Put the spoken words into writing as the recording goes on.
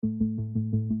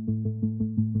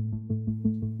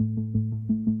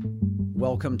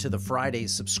Welcome to the Friday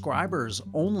subscribers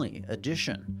only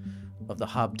edition of the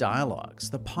Hub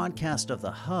Dialogues, the podcast of the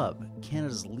Hub,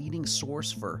 Canada's leading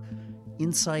source for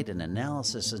insight and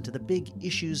analysis into the big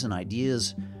issues and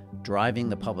ideas driving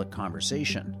the public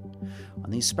conversation.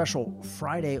 On these special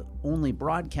Friday only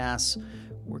broadcasts,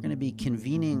 we're going to be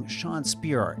convening Sean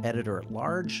Speer, our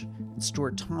editor-at-large, and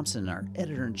Stuart Thompson, our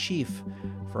editor-in-chief,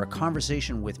 for a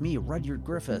conversation with me, Rudyard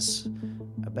Griffiths,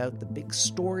 about the big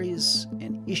stories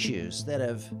and issues that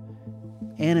have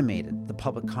animated the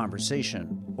public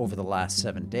conversation over the last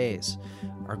 7 days.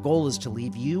 Our goal is to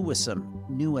leave you with some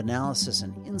new analysis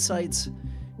and insights,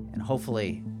 and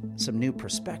hopefully some new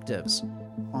perspectives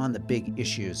on the big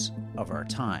issues of our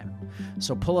time.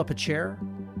 So pull up a chair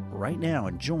right now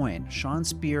and join Sean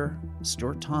Speer,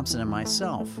 Stuart Thompson, and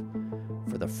myself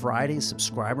for the Friday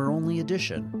subscriber-only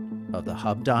edition of the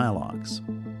Hub Dialogues.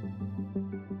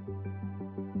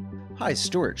 Hi,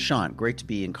 Stuart, Sean, great to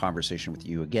be in conversation with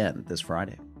you again this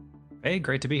Friday. Hey,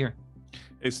 great to be here.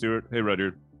 Hey, Stuart. Hey,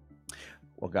 Rudyard.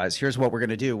 Well, guys, here's what we're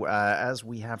going to do. As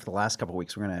we have for the last couple of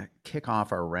weeks, we're going to kick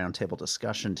off our roundtable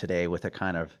discussion today with a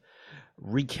kind of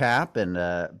recap and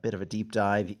a bit of a deep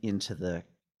dive into the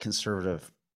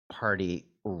Conservative Party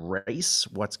race.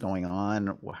 What's going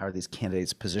on? How are these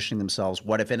candidates positioning themselves?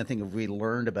 What, if anything, have we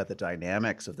learned about the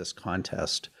dynamics of this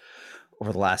contest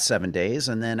over the last 7 days?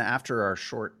 And then after our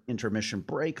short intermission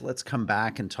break, let's come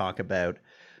back and talk about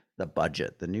the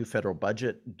budget, the new federal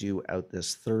budget due out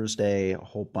this Thursday, a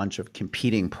whole bunch of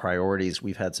competing priorities.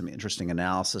 We've had some interesting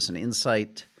analysis and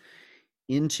insight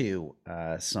into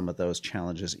some of those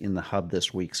challenges in the Hub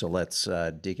this week. So let's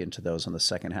dig into those on the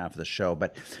second half of the show.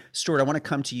 But Stuart, I want to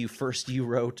come to you first. You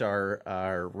wrote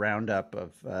our roundup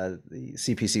of the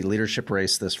CPC leadership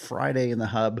race this Friday in the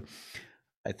Hub.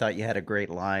 I thought you had a great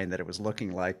line that it was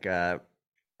looking like a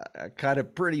kind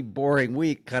of pretty boring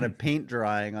week, kind of paint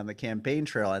drying on the campaign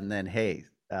trail. And then, hey,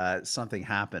 something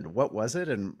happened. What was it?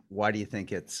 And why do you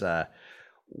think it's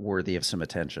worthy of some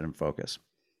attention and focus?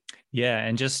 Yeah.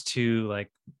 And just to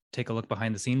take a look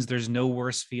behind the scenes, there's no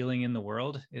worse feeling in the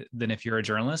world than if you're a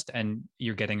journalist and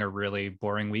you're getting a really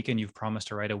boring week and you've promised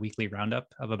to write a weekly roundup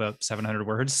of about 700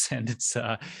 words. And it's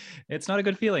not a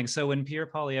good feeling. So when Pierre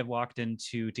Poilievre walked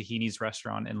into Tahini's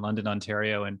restaurant in London,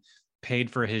 Ontario, and paid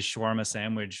for his shawarma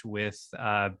sandwich with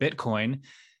Bitcoin,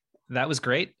 that was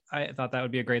great. I thought that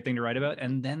would be a great thing to write about.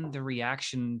 And then the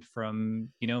reaction from,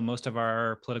 most of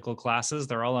our political classes,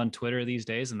 they're all on Twitter these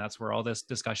days, and that's where all this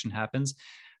discussion happens.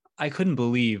 I couldn't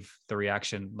believe the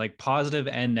reaction, like positive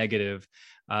and negative.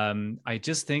 I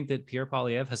just think that Pierre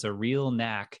Poilievre has a real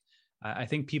knack. I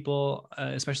think people,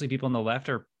 especially people on the left,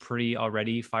 are pretty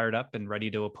already fired up and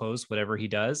ready to oppose whatever he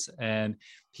does. And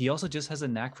he also just has a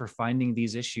knack for finding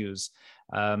these issues.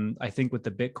 I think with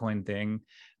the Bitcoin thing,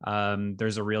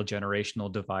 there's a real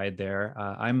generational divide there.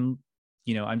 I'm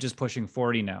just pushing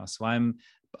 40 now, so I'm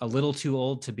a little too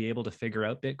old to be able to figure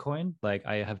out Bitcoin. Like,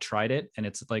 I have tried it and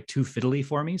it's like too fiddly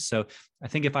for me. So I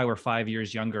think if I were 5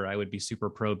 years younger, I would be super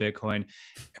pro Bitcoin.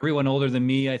 Everyone older than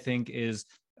me, I think, is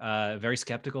very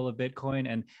skeptical of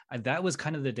Bitcoin. And that was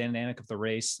kind of the dynamic of the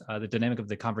race, the dynamic of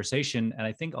the conversation. And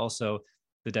I think also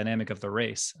the dynamic of the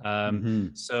race.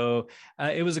 So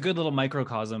it was a good little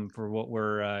microcosm for what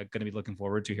we're going to be looking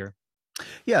forward to here.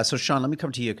 Yeah. So Sean, let me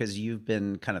come to you because you've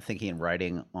been kind of thinking and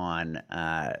writing on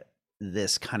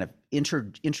this kind of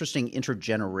interesting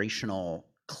intergenerational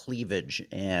cleavage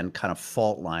and kind of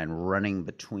fault line running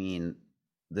between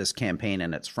this campaign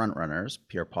and its frontrunners,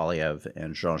 Pierre Poilievre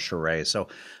and Jean Charest. So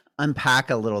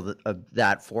unpack a little of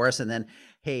that for us. And then,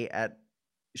 hey,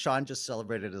 Sean just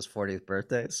celebrated his 40th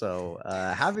birthday. So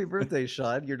happy birthday,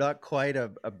 Sean. You're not quite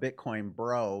a Bitcoin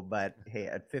bro, but hey,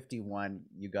 at 51,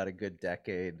 you got a good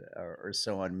decade or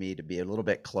so on me to be a little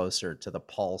bit closer to the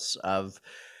pulse of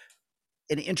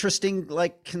an interesting,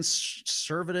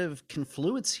 conservative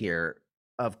confluence here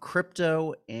of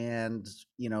crypto and,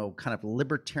 kind of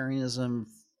libertarianism,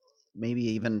 maybe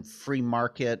even free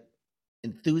market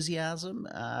enthusiasm.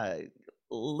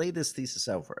 Lay this thesis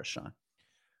out for us, Sean.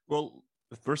 Well,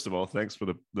 first of all, thanks for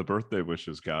the birthday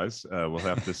wishes, guys. We'll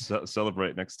have to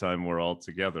celebrate next time we're all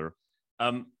together.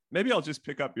 Maybe I'll just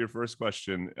pick up your first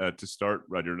question to start,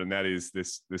 Rudyard, and that is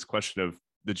this question of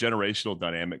the generational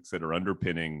dynamics that are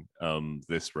underpinning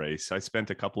this race. I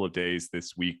spent a couple of days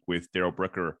this week with Daryl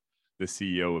Bricker, the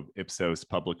CEO of Ipsos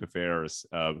Public Affairs,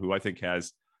 who I think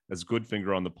has as good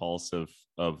finger on the pulse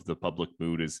of the public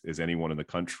mood as anyone in the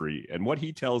country. And what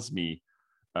he tells me,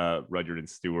 Rudyard and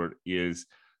Stuart, is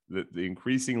that the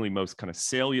increasingly most kind of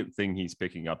salient thing he's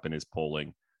picking up in his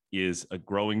polling is a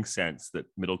growing sense that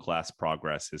middle-class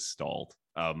progress has stalled.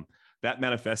 that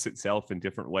manifests itself in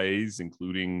different ways,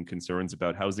 including concerns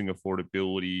about housing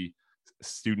affordability,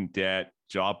 student debt,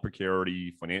 job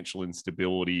precarity, financial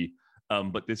instability.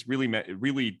 But this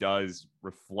really does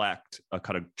reflect a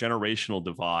kind of generational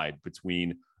divide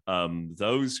between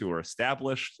those who are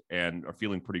established and are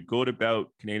feeling pretty good about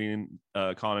Canadian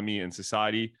economy and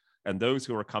society, and those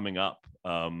who are coming up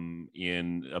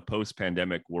in a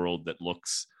post-pandemic world that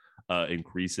looks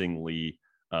increasingly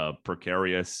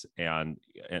precarious and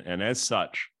as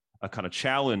such a kind of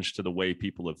challenge to the way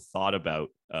people have thought about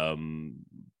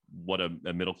what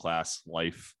a middle class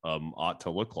life ought to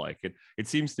look like. It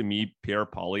seems to me Pierre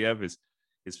Poilievre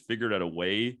is figured out a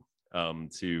way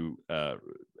to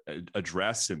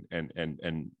address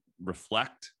and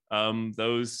reflect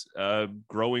those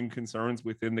growing concerns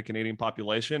within the Canadian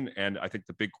population. And I think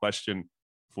the big question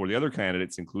for the other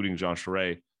candidates, including Jean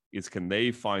Charest, is can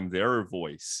they find their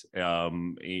voice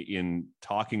in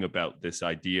talking about this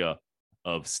idea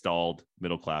of stalled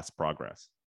middle class progress?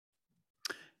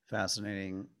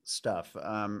 Fascinating stuff.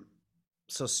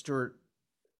 So Stuart,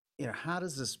 how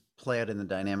does this play out in the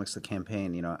dynamics of the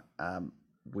campaign?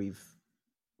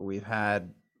 We've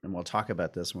had, and we'll talk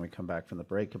about this when we come back from the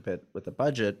break a bit with the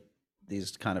budget,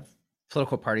 these kind of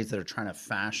political parties that are trying to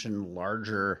fashion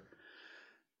larger,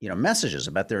 messages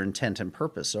about their intent and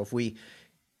purpose. So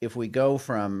if we go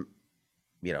from,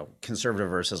 conservative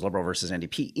versus liberal versus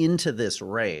NDP into this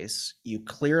race, you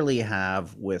clearly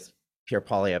have with Pierre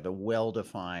Poilievre a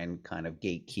well-defined kind of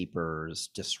gatekeepers,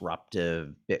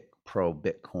 disruptive,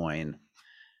 pro-Bitcoin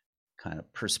kind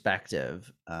of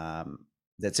perspective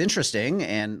that's interesting,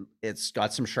 and it's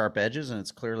got some sharp edges, and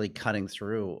it's clearly cutting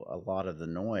through a lot of the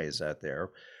noise out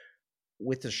there.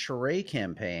 With the Charest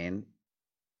campaign,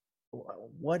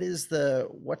 what's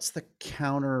the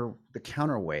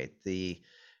counterweight, the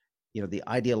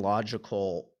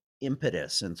ideological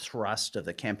impetus and thrust of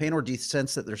the campaign, or do you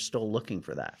sense that they're still looking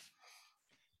for that?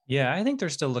 Yeah, I think they're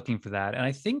still looking for that. And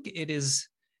I think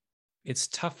it's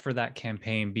tough for that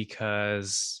campaign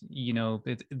because,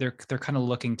 they're kind of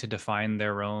looking to define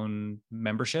their own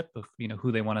membership of,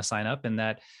 who they want to sign up. And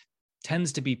that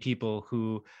tends to be people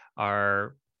who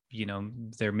are,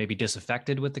 they're maybe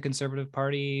disaffected with the Conservative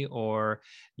Party, or,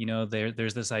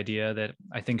 there's this idea that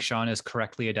I think Sean is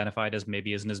correctly identified as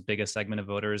maybe isn't as big a segment of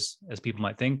voters as people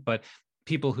might think, but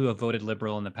people who have voted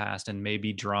Liberal in the past and may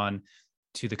be drawn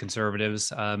to the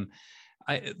Conservatives.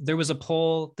 There was a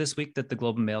poll this week that the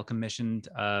Globe and Mail commissioned,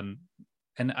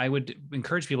 and I would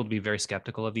encourage people to be very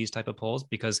skeptical of these type of polls,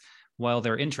 because while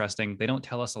they're interesting, they don't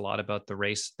tell us a lot about the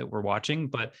race that we're watching.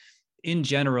 But in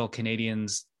general,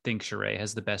 Canadians think Charest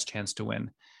has the best chance to win.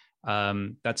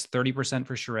 That's 30%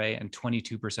 for Charest and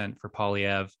 22% for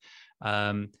Poilievre.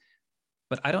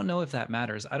 But I don't know if that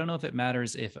matters. I don't know if it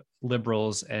matters if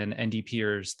Liberals and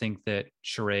NDPers think that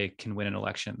Charest can win an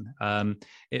election.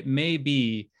 It may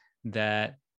be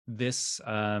that this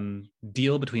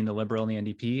deal between the Liberal and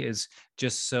the NDP is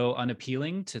just so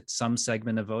unappealing to some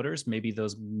segment of voters, maybe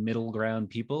those middle ground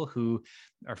people who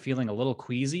are feeling a little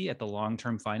queasy at the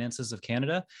long-term finances of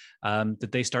Canada,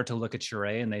 that they start to look at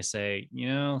Charest and they say,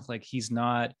 he's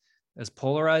not as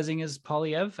polarizing as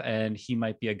Poilievre, and he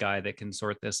might be a guy that can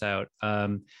sort this out.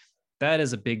 That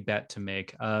is a big bet to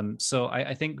make. So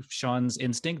I think Sean's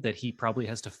instinct that he probably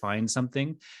has to find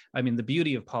something. I mean, the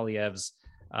beauty of Poilievre's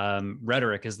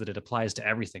rhetoric is that it applies to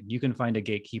everything. You can find a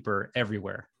gatekeeper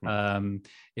everywhere.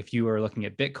 If you are looking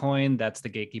at Bitcoin, that's the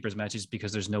gatekeeper's message,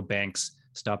 because there's no banks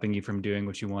stopping you from doing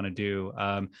what you want to do.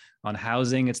 On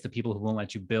housing, it's the people who won't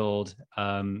let you build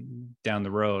down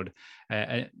the road.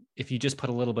 If you just put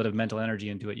a little bit of mental energy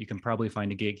into it, you can probably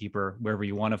find a gatekeeper wherever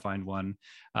you want to find one,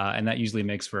 and that usually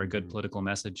makes for a good political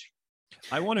message.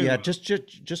 I want to, just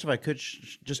if I could,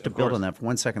 just to build on that for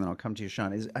 1 second, then I'll come to you,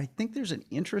 Sean. I think there's an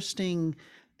interesting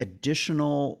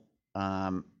additional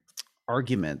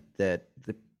argument that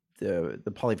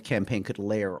the Poilievre campaign could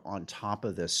layer on top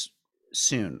of this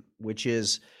soon, which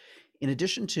is, in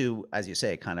addition to, as you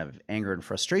say, kind of anger and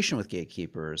frustration with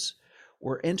gatekeepers,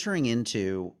 we're entering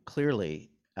into clearly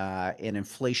an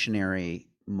inflationary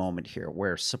moment here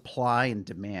where supply and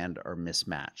demand are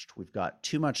mismatched. We've got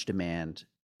too much demand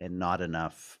and not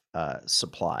enough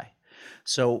supply.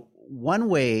 So one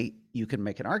way you can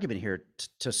make an argument here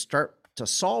to start to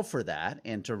solve for that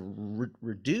and to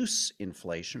reduce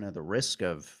inflation or the risk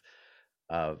of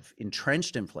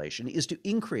entrenched inflation is to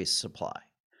increase supply.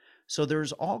 So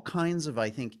there's all kinds of, I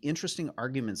think, interesting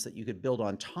arguments that you could build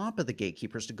on top of the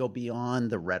gatekeepers to go beyond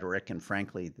the rhetoric and,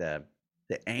 frankly, the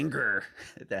anger,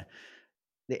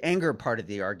 the anger part of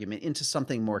the argument into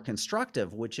something more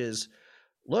constructive, which is,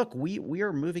 look, we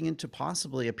are moving into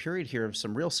possibly a period here of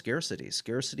some real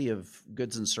scarcity of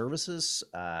goods and services,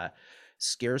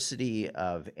 scarcity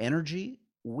of energy.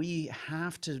 We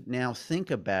have to now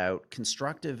think about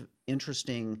constructive,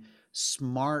 interesting,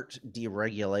 smart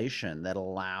deregulation that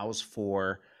allows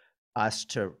for us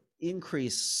to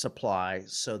increase supply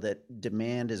so that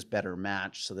demand is better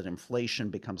matched, so that inflation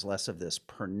becomes less of this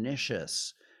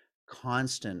pernicious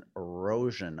constant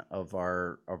erosion of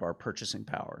our purchasing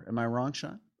power. Am I wrong,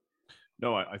 Sean?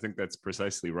 No, I think that's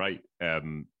precisely right.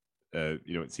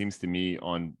 It seems to me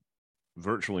on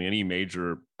virtually any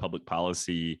major public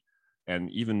policy and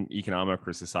even economic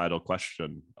or societal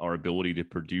question, our ability to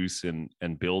produce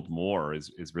and build more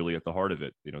is really at the heart of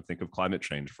it. Think of climate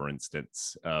change, for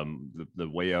instance. The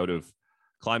way out of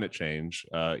climate change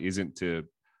isn't to,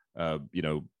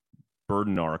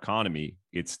 burden our economy.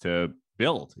 It's to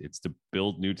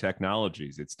build new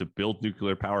technologies. It's to build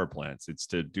nuclear power plants. It's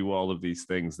to do all of these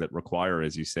things that require,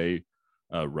 as you say,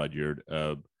 Rudyard,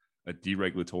 a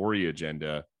deregulatory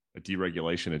agenda, a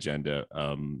deregulation agenda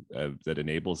that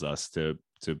enables us to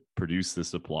produce the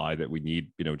supply that we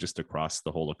need, just across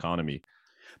the whole economy.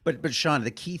 But Sean,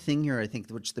 the key thing here, I think,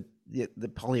 which the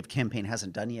Poilievre campaign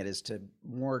hasn't done yet, is to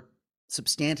more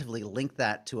substantively link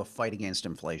that to a fight against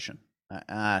inflation.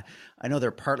 I know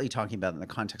they're partly talking about it in the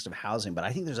context of housing, but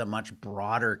I think there's a much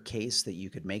broader case that you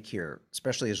could make here,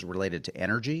 especially as related to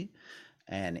energy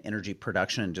and energy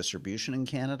production and distribution in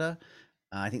Canada.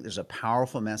 I think there's a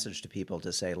powerful message to people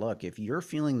to say, look, if you're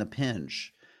feeling the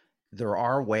pinch, there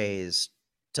are ways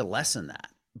to lessen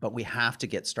that, but we have to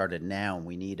get started now, and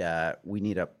we need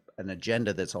an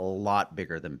agenda that's a lot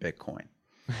bigger than Bitcoin.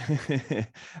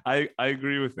 I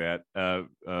agree with that,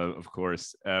 of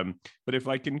course. But if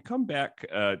I can come back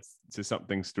to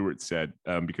something Stuart said,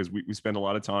 because we spent a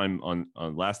lot of time on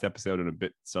last episode and a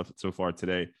bit so far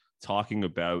today talking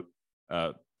about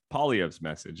Poilievre's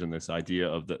message and this idea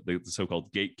of the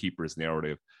so-called gatekeepers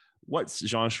narrative. What's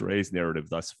Jean Charest's narrative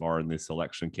thus far in this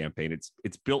election campaign?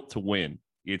 It's built to win.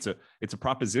 It's a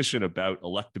proposition about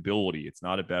electability. It's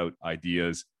not about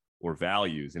ideas or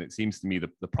values. And it seems to me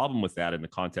the problem with that in the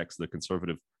context of the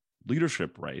Conservative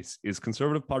leadership race is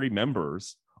Conservative Party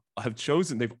members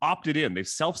they've opted in, they've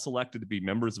self-selected to be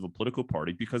members of a political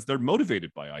party because they're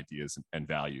motivated by ideas and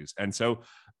values. And so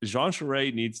Jean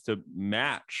Charest needs to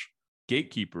match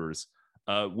gatekeepers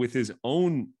with his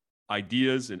own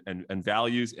ideas and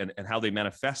values and how they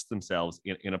manifest themselves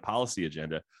in a policy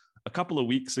agenda. A couple of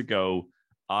weeks ago,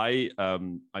 I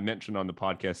mentioned on the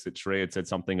podcast that Charest had said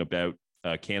something about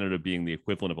Canada being the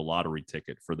equivalent of a lottery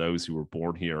ticket for those who were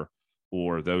born here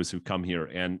or those who come here.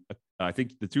 And I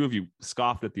think the two of you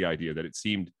scoffed at the idea that it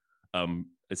seemed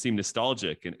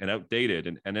nostalgic and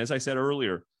outdated. And as I said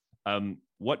earlier,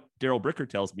 what Daryl Bricker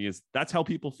tells me is that's how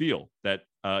people feel, that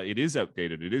it is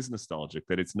outdated, it is nostalgic,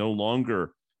 that it's no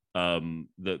longer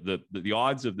the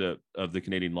odds of the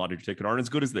Canadian lottery ticket aren't as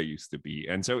good as they used to be.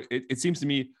 And so it seems to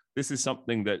me this is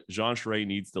something that Jean Charest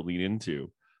needs to lean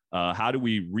into. How do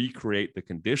we recreate the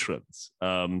conditions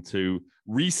to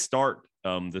restart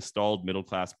the stalled middle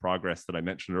class progress that I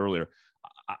mentioned earlier?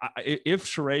 If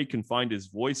Charest can find his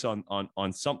voice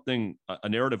on something, a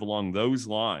narrative along those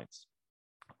lines,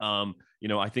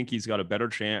 I think he's got a better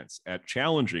chance at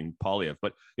challenging Poilievre.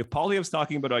 But if Poilievre's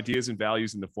talking about ideas and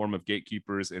values in the form of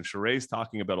gatekeepers and Charest's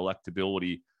talking about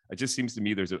electability, it just seems to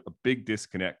me there's a big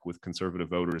disconnect with Conservative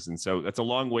voters. And so that's a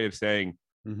long way of saying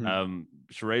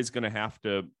Charest's going to have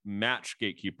to match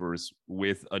gatekeepers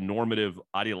with a normative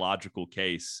ideological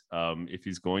case if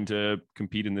he's going to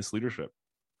compete in this leadership.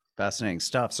 Fascinating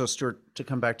stuff. So Stuart, to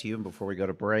come back to you before we go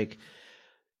to break,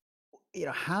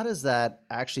 how does that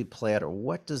actually play out, or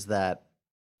what does that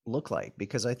look like?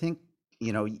 Because I think,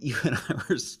 you and I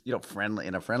were, friendly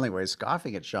in a friendly way,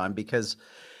 scoffing at Sean, because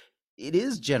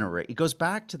it goes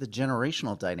back to the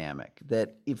generational dynamic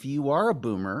that if you are a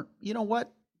boomer, you know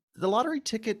what? The lottery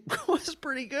ticket was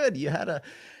pretty good. You had a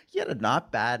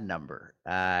not bad number.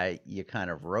 You kind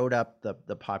of rode up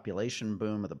the population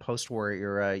boom of the post-war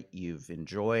era. You've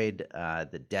enjoyed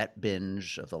the debt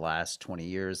binge of the last 20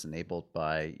 years enabled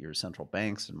by your central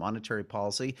banks and monetary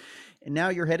policy. And now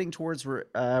you're heading towards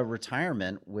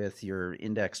retirement with your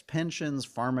indexed pensions,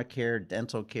 pharmacare,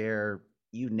 dental care,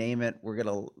 you name it, we're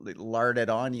going to lard it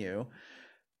on you.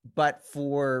 But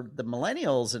for the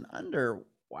millennials and under,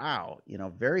 wow,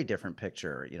 very different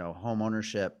picture. Home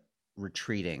ownership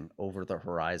retreating over the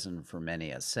horizon for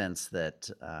many, a sense that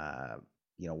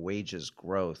wages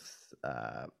growth,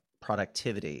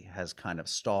 productivity has kind of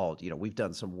stalled. We've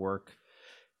done some work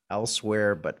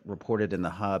elsewhere, but reported in the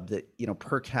Hub that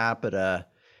per capita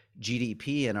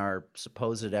GDP in our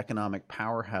supposed economic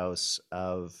powerhouse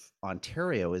of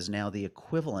Ontario is now the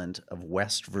equivalent of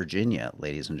West Virginia,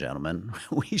 ladies and gentlemen.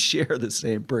 We share the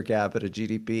same per capita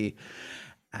GDP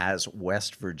as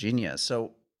West Virginia.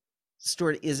 So,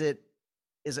 Stuart, is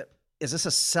this a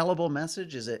sellable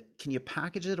message? Can you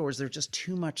package it, or is there just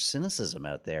too much cynicism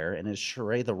out there? And is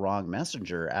Charest the wrong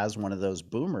messenger as one of those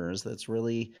boomers that's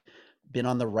really been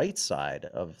on the right side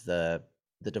of the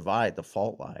divide, the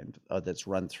fault line that's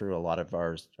run through a lot of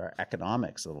our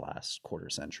economics of the last quarter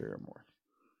century or more?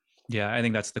 Yeah, I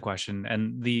think that's the question.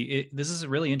 And this is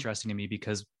really interesting to me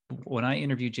because when I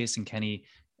interviewed Jason Kenney,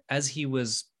 as he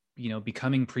was,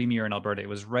 becoming premier in Alberta, it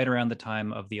was right around the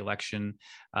time of the election.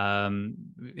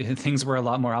 Things were a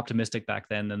lot more optimistic back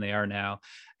then than they are now.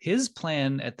 His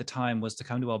plan at the time was to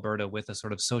come to Alberta with a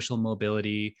sort of social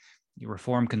mobility,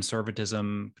 reform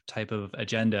conservatism type of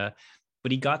agenda.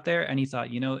 But he got there and he thought,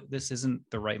 this isn't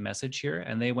the right message here.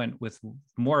 And they went with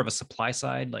more of a supply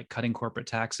side, like cutting corporate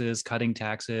taxes, cutting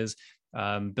taxes,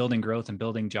 building growth and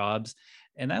building jobs.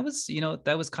 And that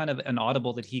was kind of an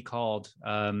audible that he called,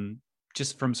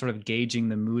 just from sort of gauging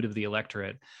the mood of the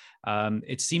electorate.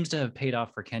 It seems to have paid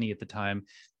off for Kenney at the time.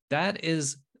 That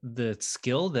is the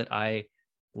skill that I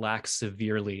lack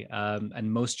severely,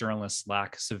 and most journalists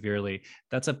lack severely.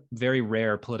 That's a very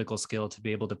rare political skill, to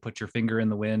be able to put your finger in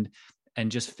the wind and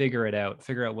just figure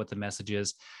out what the message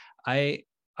is. I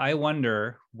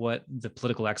wonder what the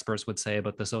political experts would say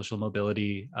about the social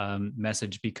mobility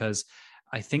message, because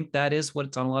I think that is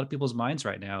what's on a lot of people's minds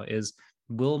right now is,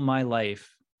 will my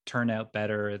life turn out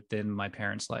better than my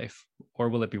parents' life, or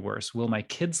will it be worse? Will my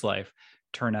kids' life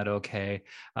turn out okay?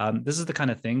 This is the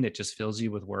kind of thing that just fills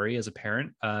you with worry as a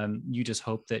parent. You just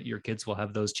hope that your kids will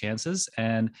have those chances.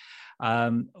 And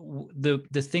the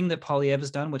thing that Poilievre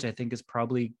has done, which I think is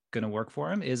probably going to work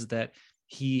for him, is that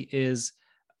he is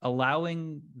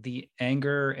allowing the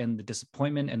anger and the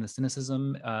disappointment and the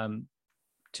cynicism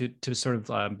to sort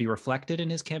of be reflected in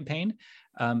his campaign.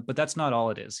 But that's not all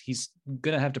it is. He's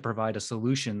going to have to provide a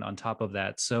solution on top of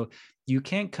that. So you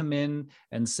can't come in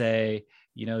and say,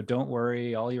 don't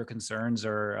worry, all your concerns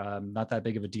are not that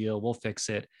big of a deal, we'll fix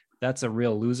it. That's a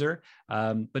real loser.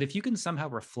 But if you can somehow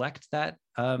reflect that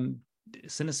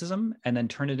cynicism and then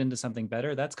turn it into something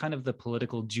better, that's kind of the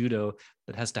political judo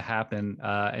that has to happen.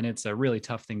 And it's a really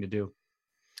tough thing to do.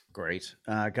 Great.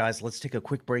 Guys, let's take a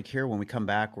quick break here. When we come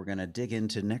back, we're going to dig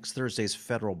into next Thursday's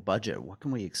federal budget. What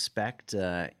can we expect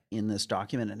in this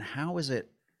document, and how is it,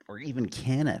 or even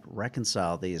can it,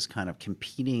 reconcile these kind of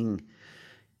competing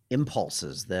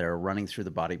impulses that are running through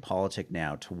the body politic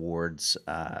now towards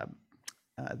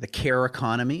the care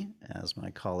economy, as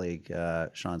my colleague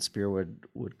Sean Speer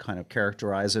would kind of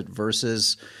characterize it,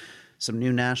 versus some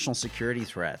new national security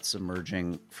threats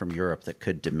emerging from Europe that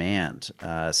could demand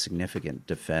significant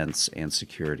defense and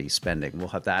security spending. We'll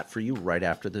have that for you right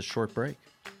after this short break.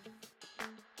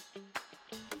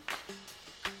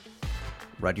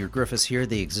 Rudyard Griffiths here,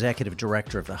 the executive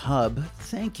director of The Hub.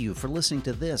 Thank you for listening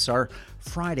to this, our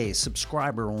Friday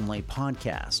subscriber-only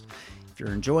podcast. If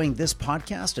you're enjoying this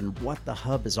podcast and what The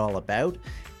Hub is all about,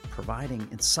 providing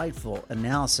insightful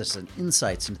analysis and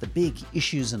insights into the big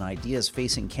issues and ideas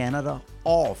facing Canada,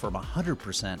 all from a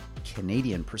 100%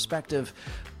 Canadian perspective,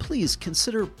 please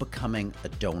consider becoming a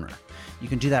donor. You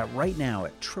can do that right now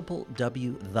at www.thehub.ca.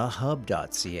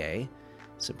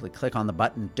 Simply click on the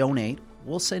button Donate.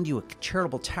 We'll send you a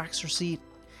charitable tax receipt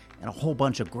and a whole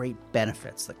bunch of great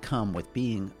benefits that come with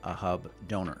being a Hub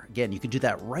donor. Again, you can do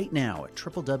that right now at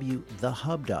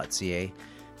www.thehub.ca.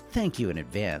 Thank you in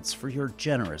advance for your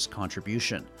generous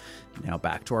contribution. Now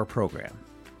back to our program.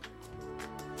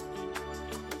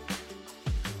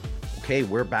 Okay,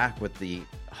 we're back with the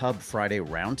Hub Friday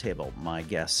Roundtable. My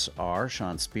guests are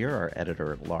Sean Speer, our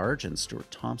editor-at-large, and Stuart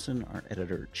Thompson, our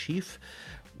editor-in-chief.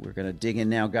 We're going to dig in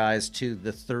now, guys, to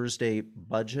the Thursday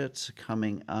budget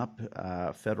coming up,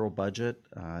 federal budget,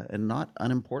 and not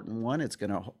unimportant one. It's going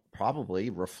to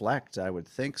probably reflect, I would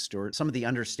think, Stuart, some of the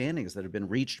understandings that have been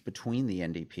reached between the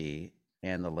NDP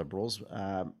and the Liberals.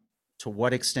 To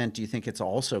what extent do you think it's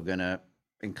also going to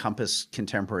encompass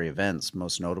contemporary events,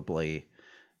 most notably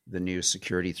the new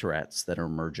security threats that are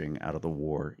emerging out of the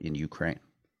war in Ukraine?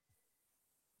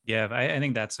 Yeah, I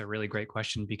think that's a really great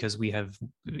question, because we have,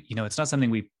 it's not something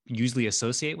we usually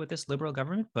associate with this Liberal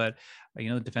government, but,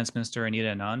 Defense Minister Anita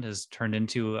Anand has turned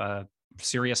into a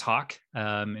serious hawk,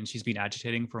 and she's been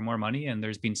agitating for more money. And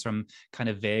there's been some kind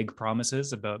of vague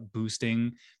promises about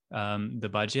boosting the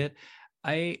budget.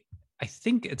 I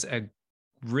think it's a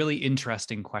really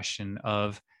interesting question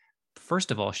of,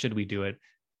 first of all, should we do it?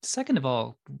 Second of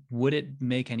all, would it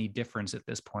make any difference at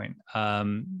this point?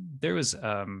 There was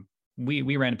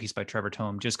we ran a piece by Trevor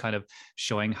Tome just kind of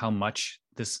showing how much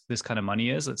this kind of money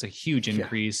is. It's a huge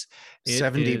increase.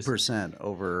 70%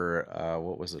 over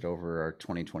what was it, over our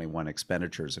 2021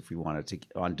 expenditures if we wanted to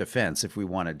on defense, if we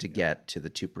wanted to get to the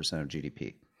 2% of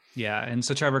GDP. Yeah, and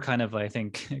so Trevor kind of, I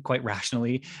think, quite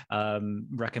rationally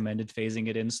recommended phasing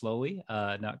it in slowly,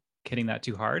 not hitting that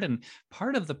too hard. And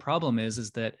part of the problem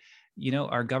is that, you know,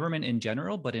 our government in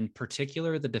general, but in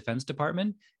particular the Defense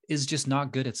Department, is just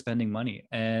not good at spending money,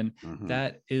 and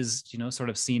that is, you know, sort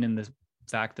of seen in the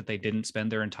fact that they didn't spend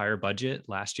their entire budget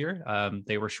last year.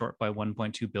 They were short by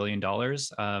 $1.2 billion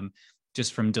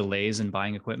just from delays in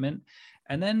buying equipment.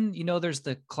 And then, you know, there's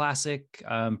the classic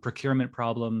procurement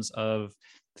problems of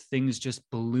things just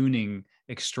ballooning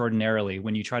extraordinarily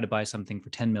when you try to buy something for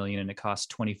 10 million and it costs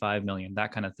 25 million,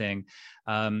 that kind of thing.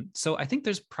 So I think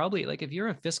there's probably, like, if you're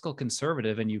a fiscal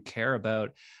conservative and you care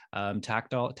about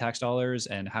tax dollars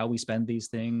and how we spend these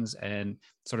things and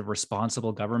sort of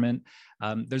responsible government,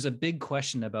 there's a big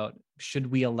question about, should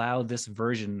we allow this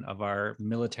version of our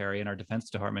military and our Defense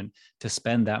Department to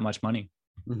spend that much money?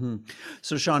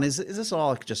 So Sean, is this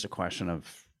all just a question of,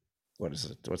 what is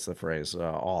it? What's the phrase?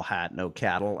 All hat, no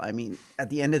cattle. I mean, at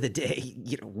the end of the day,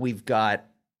 you know, we've got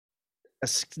a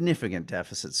significant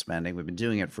deficit spending. We've been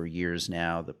doing it for years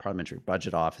now. The Parliamentary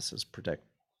Budget Office is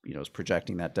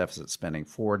projecting that deficit spending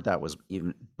forward. That was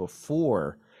even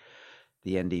before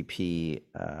the NDP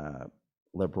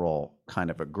Liberal kind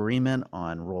of agreement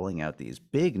on rolling out these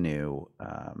big new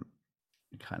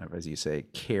kind of, as you say,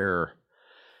 care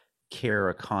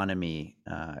economy,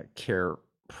 care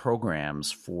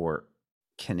programs for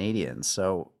Canadians.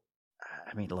 So,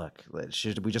 I mean, look,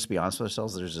 should we just be honest with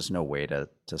ourselves? There's just no way to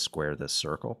square this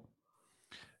circle.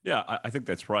 Yeah, I think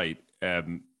that's right.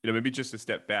 You know, maybe just to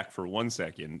step back for 1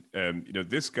 second. You know,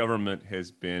 this government has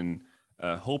been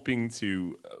hoping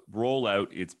to roll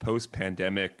out its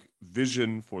post-pandemic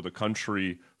vision for the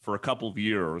country for a couple of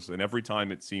years, and every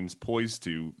time it seems poised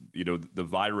to, you know, the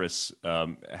virus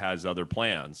has other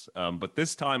plans. But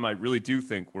this time, I really do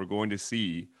think we're going to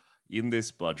see in this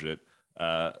budget,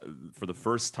 for the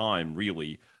first time,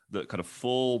 really, the kind of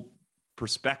full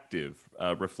perspective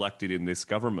reflected in this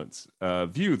government's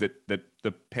view that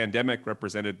the pandemic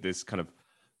represented this kind of,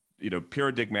 you know,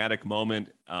 paradigmatic moment,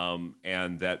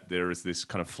 and that there is this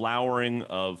kind of flowering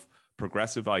of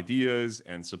progressive ideas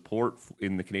and support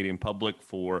in the Canadian public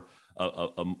for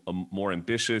a more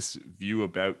ambitious view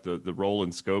about the role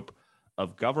and scope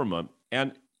of government.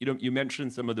 And, you know, you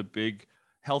mentioned some of the big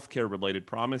healthcare related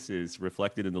promises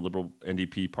reflected in the Liberal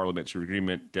NDP parliamentary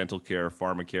agreement: dental care,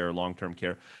 pharmacare, long-term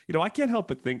care. You know, I can't help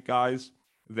but think, guys,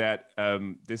 that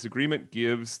this agreement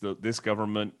gives this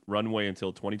government runway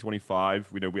until 2025.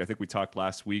 You know, I think we talked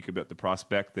last week about the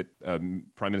prospect that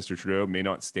Prime Minister Trudeau may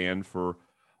not stand for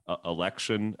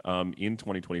election in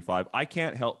 2025. I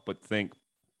can't help but think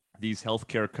these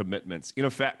healthcare commitments, in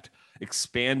effect,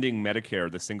 expanding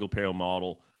Medicare, the single-payer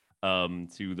model,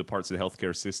 to the parts of the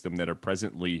healthcare system that are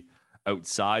presently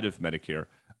outside of Medicare,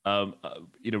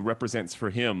 you know, represents for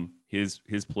him his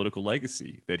political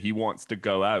legacy, that he wants to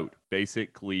go out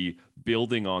basically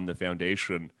building on the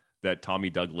foundation that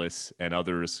Tommy Douglas and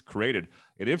others created.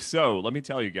 And if so, let me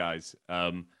tell you guys,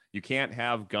 you can't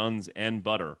have guns and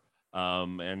butter.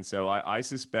 And so I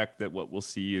suspect that what we'll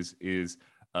see is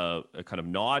a kind of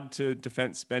nod to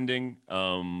defense spending,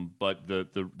 but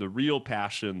the real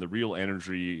passion, the real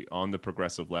energy on the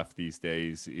progressive left these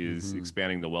days is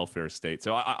expanding the welfare state.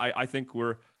 So I think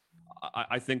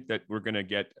that we're going to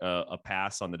get a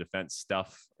pass on the defense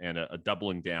stuff and a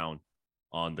doubling down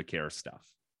on the care stuff.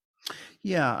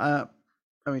 Yeah,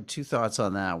 I mean, two thoughts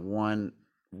on that. One,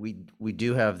 we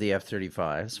do have the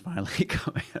F-35s finally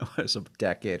coming. It was a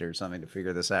decade or something to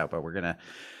figure this out, but we're going to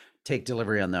take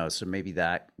delivery on those. So maybe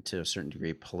that, to a certain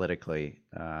degree, politically,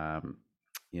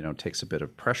 you know, takes a bit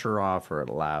of pressure off, or it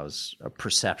allows a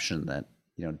perception that,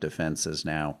 you know, defense is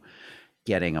now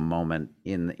getting a moment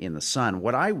in the sun.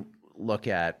 What I look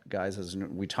at, guys, as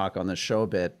we talk on this show a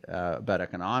bit about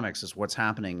economics, is what's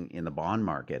happening in the bond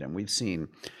market, and we've seen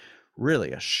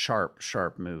really a sharp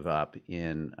move up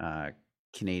in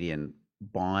Canadian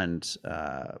bond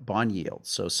yields.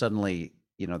 So suddenly,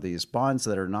 you know, these bonds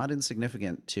that are not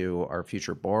insignificant to our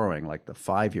future borrowing, like the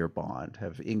 5-year bond,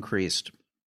 have increased,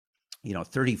 you know,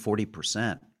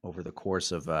 30-40% over the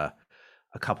course of a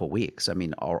couple of weeks. I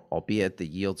mean, albeit the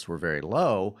yields were very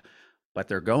low, but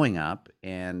they're going up,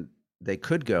 and they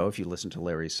could go, if you listen to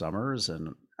Larry Summers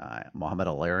and Mohamed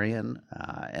Al-Arian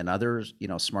and others, you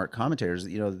know, smart commentators,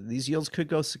 you know, these yields could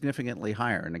go significantly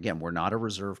higher. And again, we're not a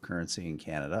reserve currency in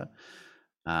Canada.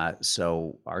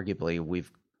 So arguably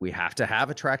we have to have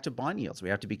attractive bond yields. We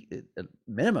have to be at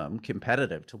minimum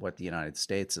competitive to what the United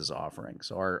States is offering.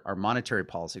 So our monetary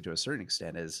policy, to a certain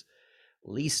extent, is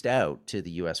leased out to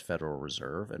the U.S. Federal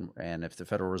Reserve. And if the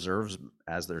Federal Reserve,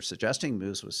 as they're suggesting,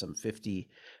 moves with some 50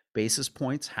 basis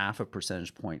points, half a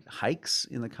percentage point hikes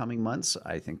in the coming months,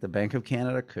 I think the Bank of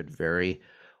Canada could very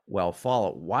well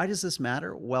follow. Why does this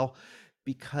matter? Well,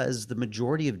 because the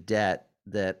majority of debt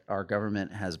that our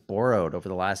government has borrowed over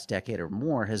the last decade or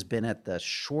more has been at the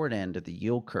short end of the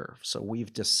yield curve. So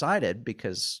we've decided,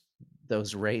 because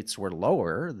those rates were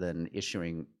lower than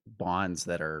issuing bonds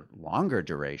that are longer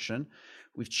duration,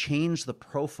 we've changed the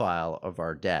profile of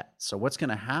our debt. So what's going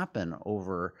to happen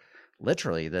over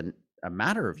literally a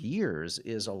matter of years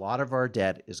is a lot of our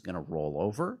debt is going to roll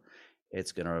over.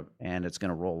 It's going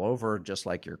to roll over just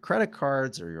like your credit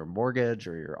cards or your mortgage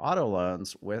or your auto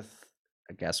loans with,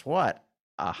 guess what,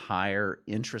 a higher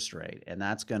interest rate. And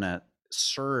that's going to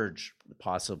surge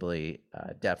possibly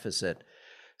deficit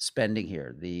spending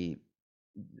here.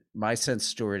 My sense,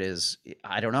 Stuart, is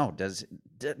I don't know. Does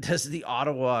the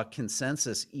Ottawa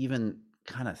consensus even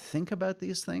kind of think about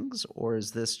these things, or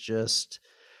is this just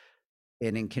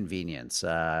an inconvenience,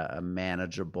 a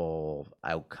manageable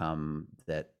outcome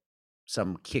that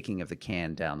some kicking of the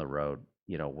can down the road,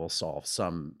 will solve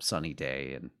some sunny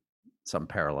day in some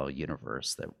parallel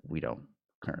universe that we don't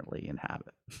currently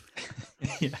inhabit?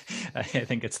 Yeah, I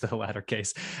think it's the latter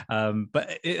case.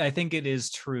 But I think it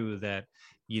is true that,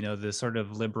 the sort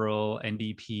of liberal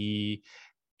NDP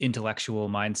intellectual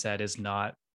mindset is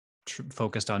not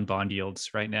focused on bond yields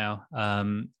right now.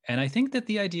 And I think that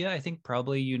I think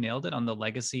probably you nailed it on the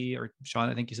legacy, or Sean,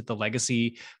 I think you said the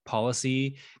legacy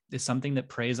policy is something that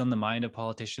preys on the mind of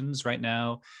politicians right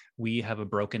now. We have a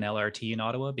broken LRT in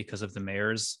Ottawa because of the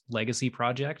mayor's legacy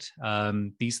project.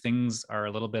 These things are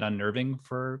a little bit unnerving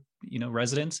for,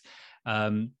 residents.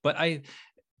 But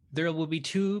there will be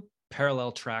two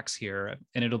parallel tracks here,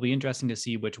 and it'll be interesting to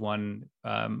see which one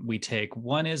we take.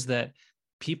 One is that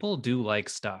people do like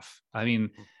stuff. I mean,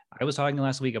 I was talking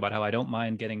last week about how I don't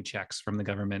mind getting checks from the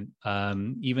government,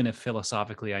 even if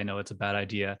philosophically I know it's a bad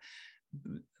idea.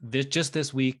 Just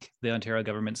this week, the Ontario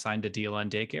government signed a deal on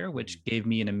daycare, which gave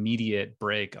me an immediate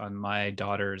break on my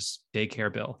daughter's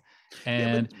daycare bill.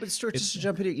 And yeah, but Stuart, just to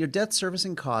jump in, your debt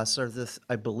servicing costs are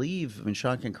I believe,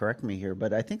 Sean can correct me here,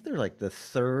 but I think they're like the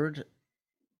third,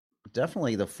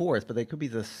 definitely the fourth, but they could be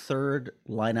the third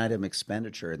line item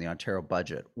expenditure in the Ontario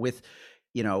budget, with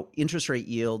interest rate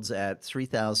yields at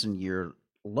 3,000-year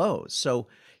lows. So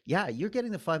yeah, you're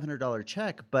getting the $500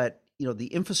 check, but the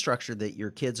infrastructure that your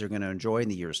kids are going to enjoy in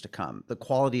the years to come, the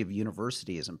quality of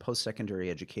universities and post-secondary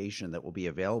education that will be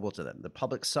available to them, the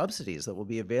public subsidies that will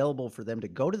be available for them to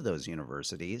go to those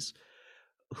universities,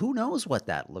 who knows what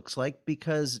that looks like,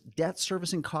 because debt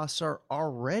servicing costs are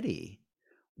already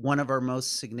one of our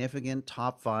most significant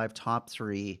top 5, top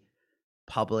 3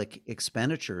 public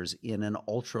expenditures in an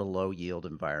ultra low yield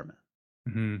environment.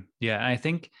 Mm-hmm. Yeah, I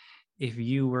think if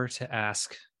you were to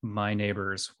ask my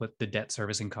neighbors what the debt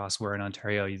servicing costs were in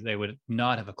Ontario, they would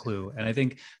not have a clue. And I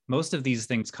think most of these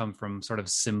things come from sort of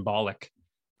symbolic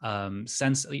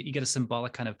sense. You get a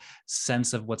symbolic kind of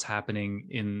sense of what's happening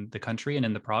in the country and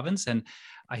in the province. And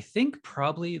I think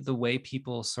probably the way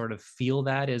people sort of feel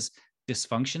that is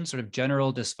dysfunction, sort of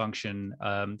general dysfunction.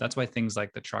 That's why things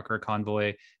like the trucker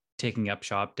convoy taking up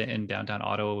shop in downtown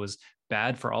Ottawa was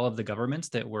bad for all of the governments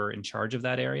that were in charge of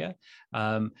that area,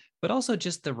 but also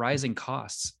just the rising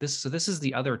costs. This is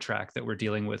the other track that we're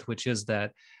dealing with, which is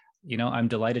that, I'm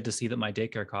delighted to see that my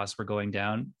daycare costs were going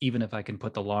down, even if I can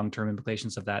put the long-term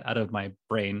implications of that out of my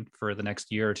brain for the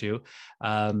next year or two.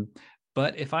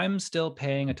 But if I'm still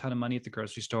paying a ton of money at the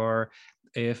grocery store,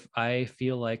 if I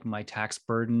feel like my tax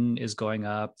burden is going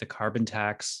up, the carbon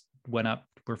tax went up.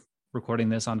 We're recording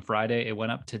this on Friday. It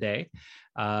went up today,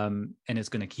 and it's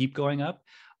going to keep going up.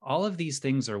 All of these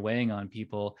things are weighing on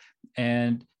people,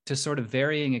 and to sort of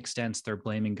varying extents, they're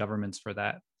blaming governments for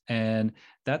that. And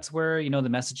that's where, the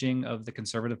messaging of the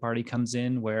Conservative Party comes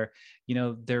in, where,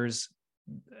 there's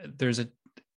a,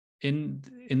 in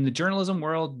the journalism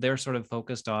world, they're sort of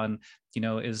focused on,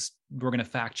 is we're going to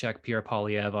fact check Pierre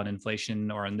Poilievre on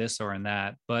inflation or on this or on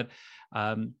that. But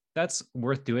that's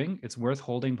worth doing. It's worth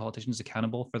holding politicians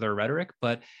accountable for their rhetoric,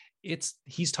 but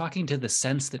he's talking to the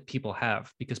sense that people have,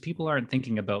 because people aren't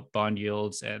thinking about bond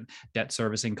yields and debt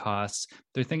servicing costs.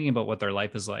 They're thinking about what their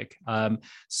life is like.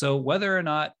 So whether or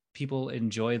not people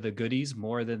enjoy the goodies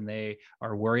more than they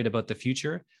are worried about the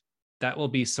future, that will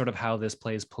be sort of how this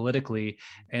plays politically.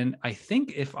 And I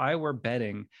think if I were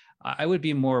betting, I would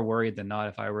be more worried than not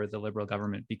if I were the Liberal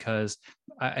government, because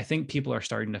I think people are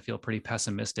starting to feel pretty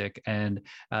pessimistic, and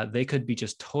they could be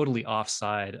just totally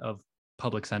offside of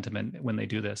public sentiment when they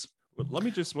do this. Well, let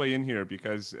me just weigh in here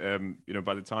because,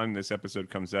 by the time this episode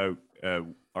comes out,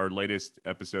 our latest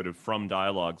episode of From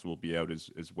Dialogues will be out as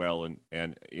well.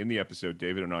 And in the episode,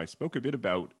 David and I spoke a bit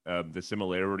about the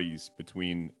similarities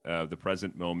between the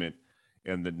present moment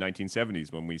and the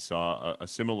 1970s, when we saw a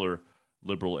similar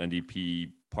Liberal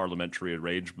NDP parliamentary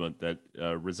arrangement that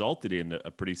resulted in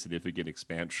a pretty significant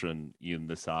expansion in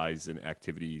the size and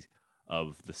activity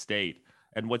of the state.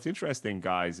 And what's interesting,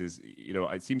 guys, is,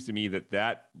 it seems to me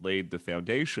that laid the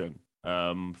foundation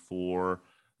for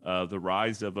the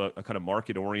rise of a kind of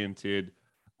market-oriented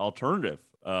alternative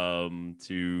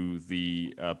to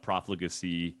the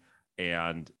profligacy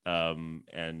and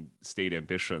state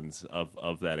ambitions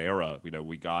of that era.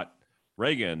 We got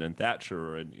Reagan and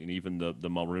Thatcher and even the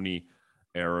Mulroney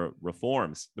era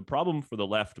reforms. The problem for the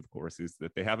left, of course, is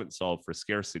that they haven't solved for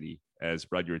scarcity, as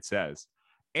Rudyard says.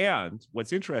 And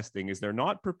what's interesting is they're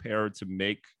not prepared to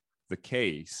make the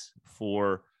case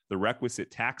for the requisite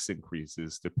tax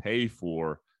increases to pay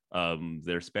for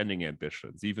their spending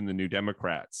ambitions. Even the New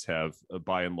Democrats have,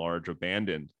 by and large,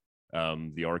 abandoned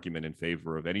the argument in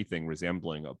favor of anything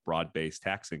resembling a broad-based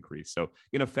tax increase. So,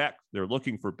 in effect, they're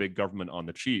looking for big government on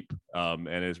the cheap. And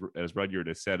as Rudyard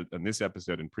has said in this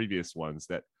episode and previous ones,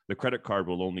 that the credit card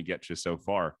will only get you so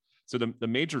far. So the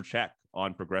major check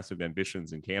on progressive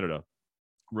ambitions in Canada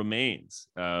remains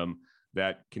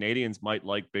that Canadians might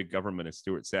like big government, as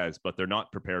Stuart says, but they're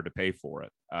not prepared to pay for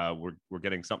it. We're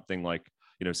getting something like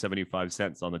 75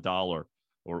 cents on the dollar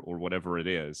or whatever it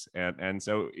is, and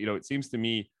so it seems to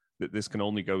me that this can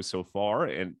only go so far,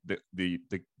 and the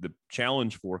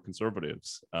challenge for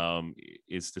Conservatives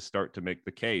is to start to make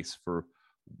the case for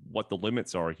what the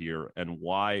limits are here and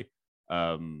why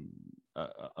a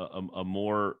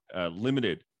more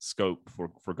limited scope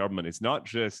for government is not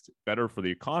just better for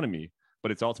the economy,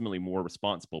 but it's ultimately more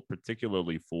responsible,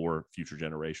 particularly for future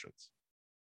generations.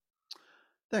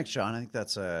 Thanks, John. I think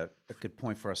that's a good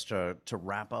point for us to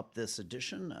wrap up this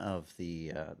edition of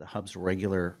the Hub's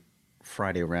regular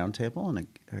Friday Roundtable. And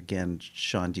again,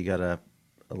 Sean, do you got a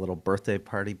little birthday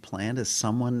party planned? Is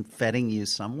someone feting you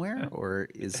somewhere, or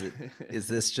is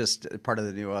this just part of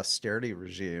the new austerity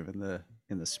regime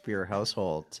in the Spear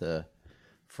household to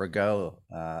forgo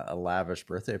a lavish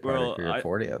birthday party for your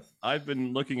 40th? I've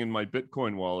been looking in my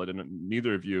Bitcoin wallet, and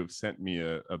neither of you have sent me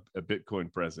a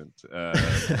Bitcoin present.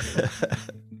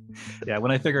 Yeah,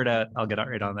 when I figure it out, I'll get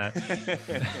right on that.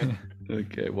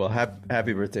 Okay, well,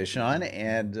 happy birthday, Sean,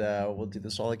 and we'll do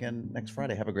this all again next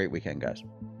Friday. Have a great weekend, guys.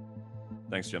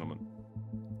 Thanks, gentlemen.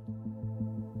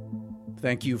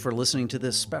 Thank you for listening to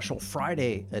this special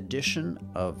Friday edition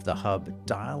of the Hub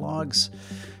Dialogues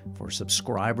for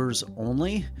subscribers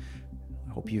only.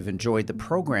 I hope you've enjoyed the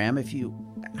program. If you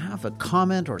have a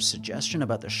comment or suggestion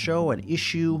about the show, an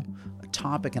issue, a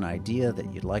topic, an idea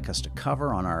that you'd like us to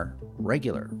cover on our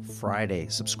regular Friday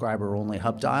subscriber-only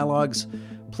Hub Dialogues,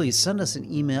 please send us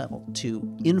an email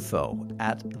to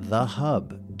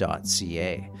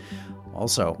info@thehub.ca.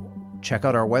 Also, check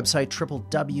out our website,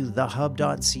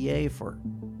 www.thehub.ca, for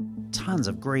tons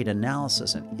of great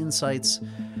analysis and insights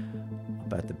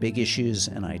about the big issues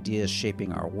and ideas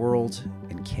shaping our world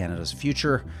and Canada's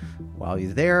future. While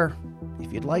you're there,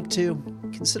 if you'd like to,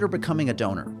 consider becoming a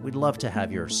donor. We'd love to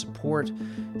have your support.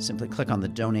 Simply click on the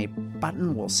donate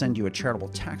button. We'll send you a charitable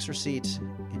tax receipt,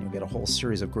 and you'll get a whole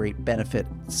series of great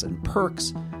benefits and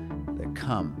perks that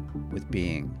come with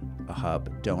being a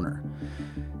Hub donor.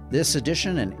 This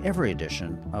edition and every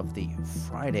edition of the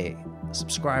Friday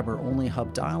subscriber-only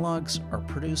Hub Dialogues are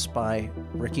produced by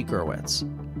Ricky Gerwitz.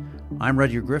 I'm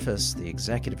Rudyard Griffiths, the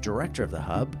Executive Director of the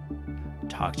Hub.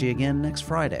 Talk to you again next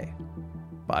Friday.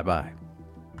 Bye-bye.